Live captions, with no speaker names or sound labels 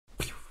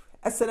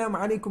Assalamu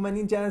alaikum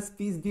ninjas,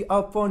 peace be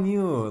upon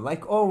you.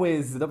 Like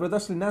always,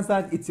 dobrodošli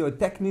nazad, it's your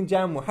tech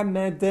ninja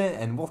Muhammad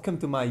and welcome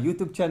to my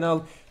YouTube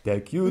channel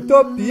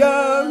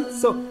TechUtopia.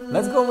 So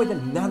let's go with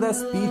another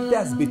speed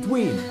test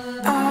between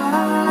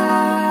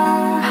I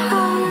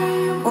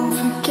won't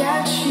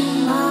forget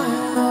you, my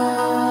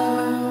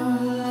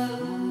love.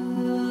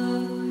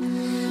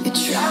 You're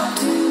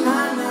trapped in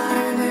my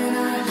mind and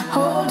I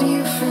hold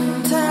you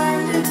from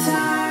time to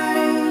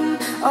time.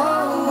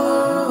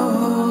 Oh,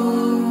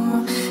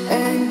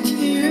 and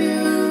you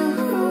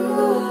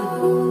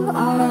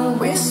are a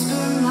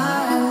whisper,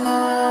 my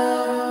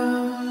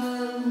love.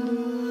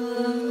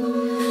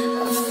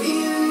 I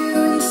feel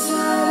you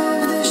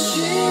inside of the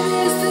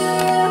shivers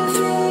that run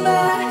through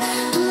my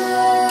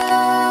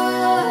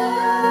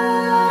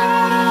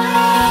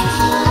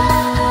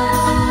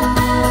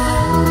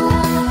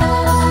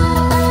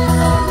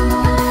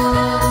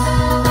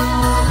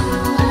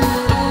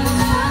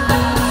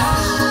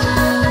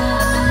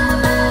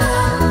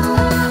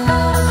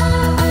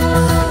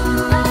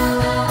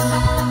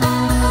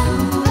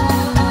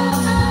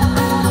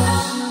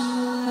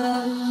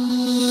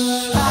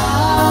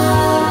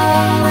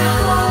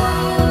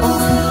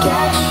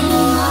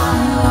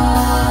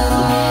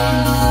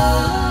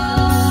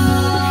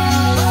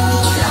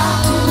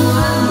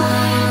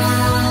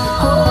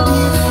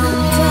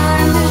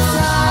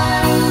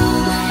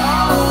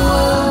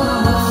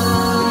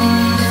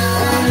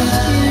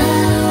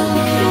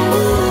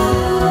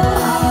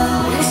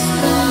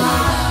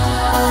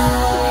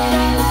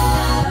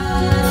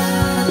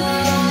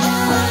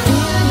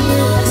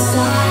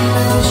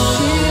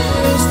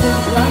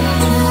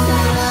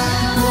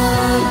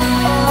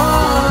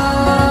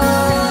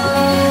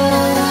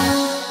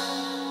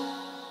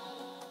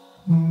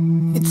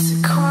It's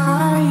a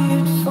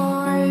quiet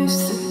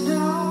voice that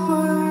no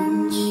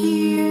one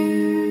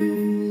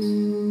hears.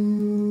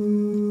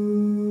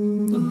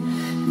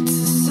 It's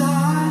a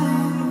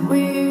silent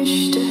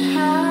wish to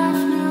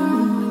have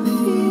no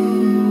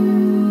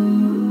fear.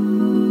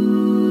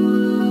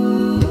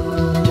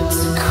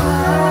 It's a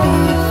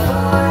quiet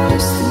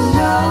voice that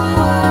no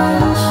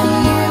one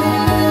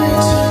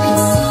hears. You can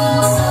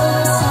sing so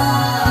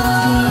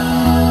softly.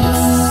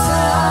 It's a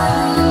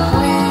silent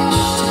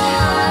wish to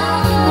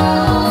have no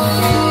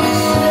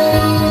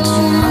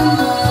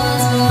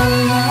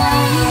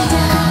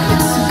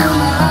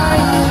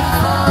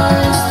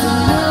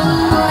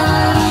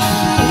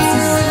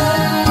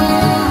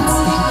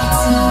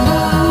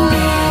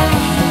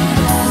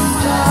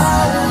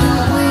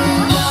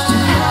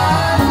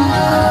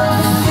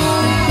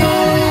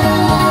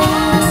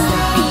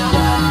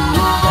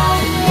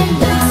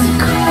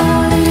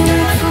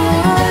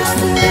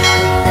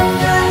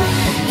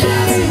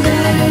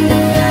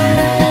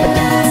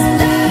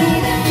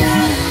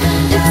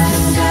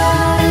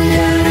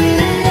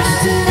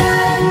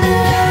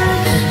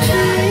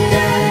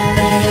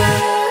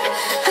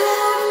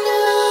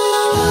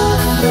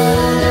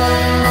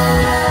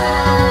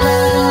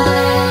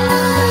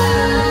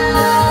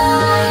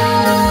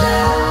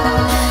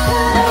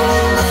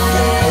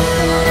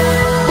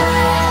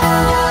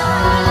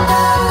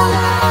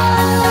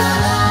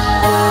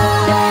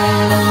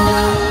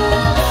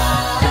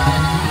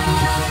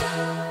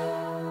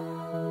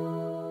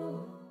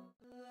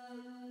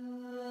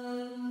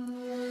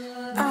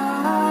I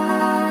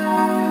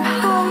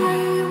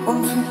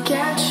won't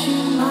forget you,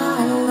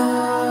 my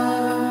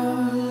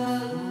love.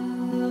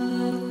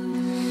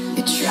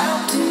 You're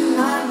trapped in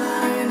my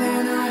mind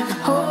and I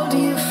hold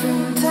you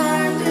from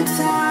time to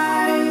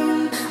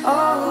time.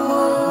 Oh,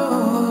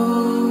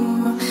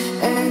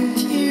 and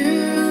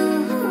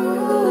you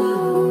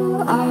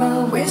are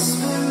a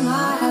whisper,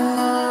 my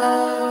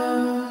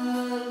love.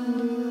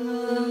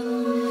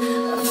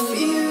 I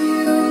feel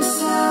you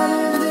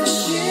inside of the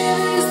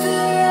shivers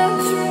that run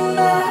through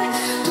my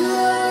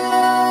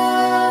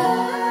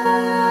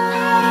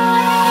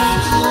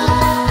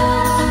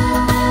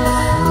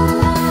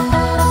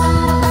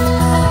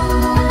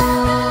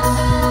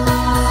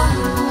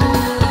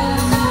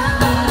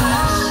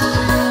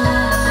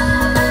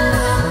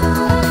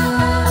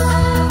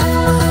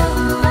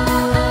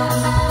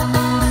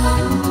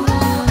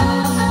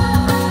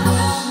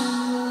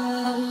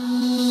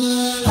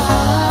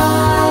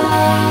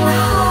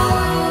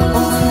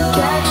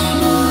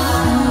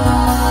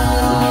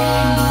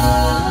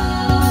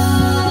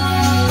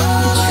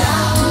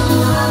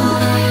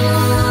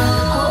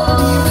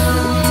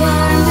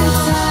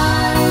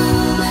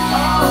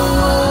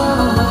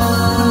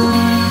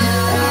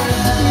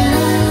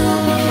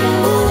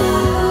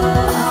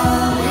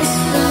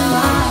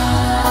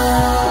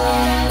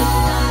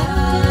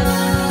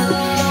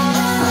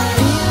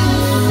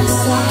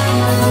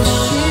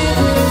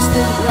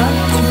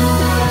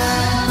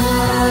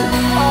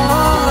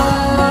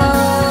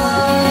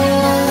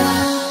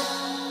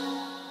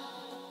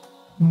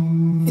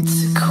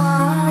It's a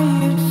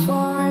quiet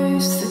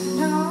voice that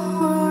no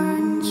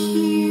one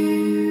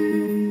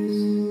hears.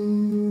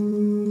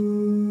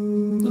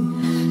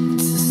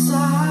 It's a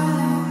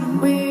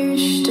silent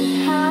wish to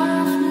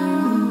have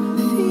no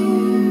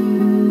fear.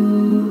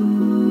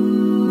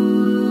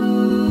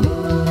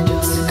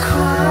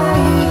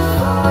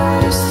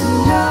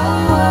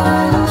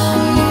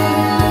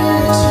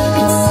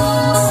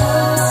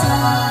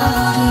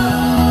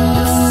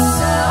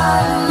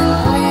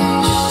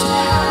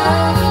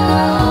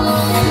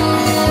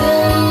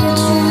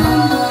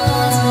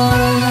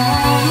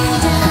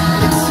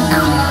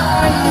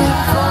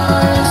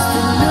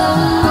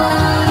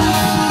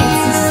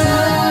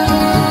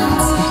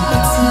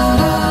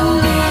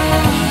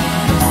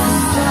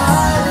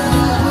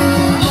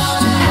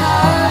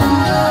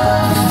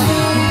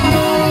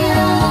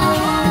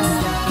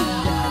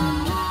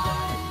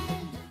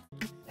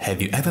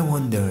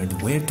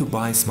 to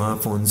buy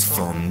smartphones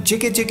from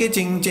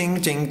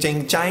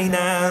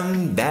China.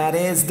 That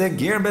is the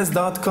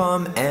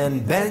gearbest.com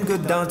and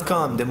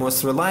banggood.com, the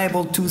most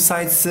reliable two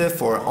sites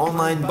for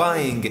online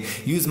buying.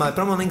 Use my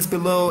promo links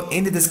below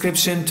in the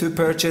description to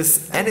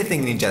purchase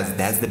anything ninjas.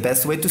 That's the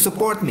best way to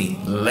support me.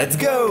 Let's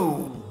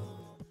go!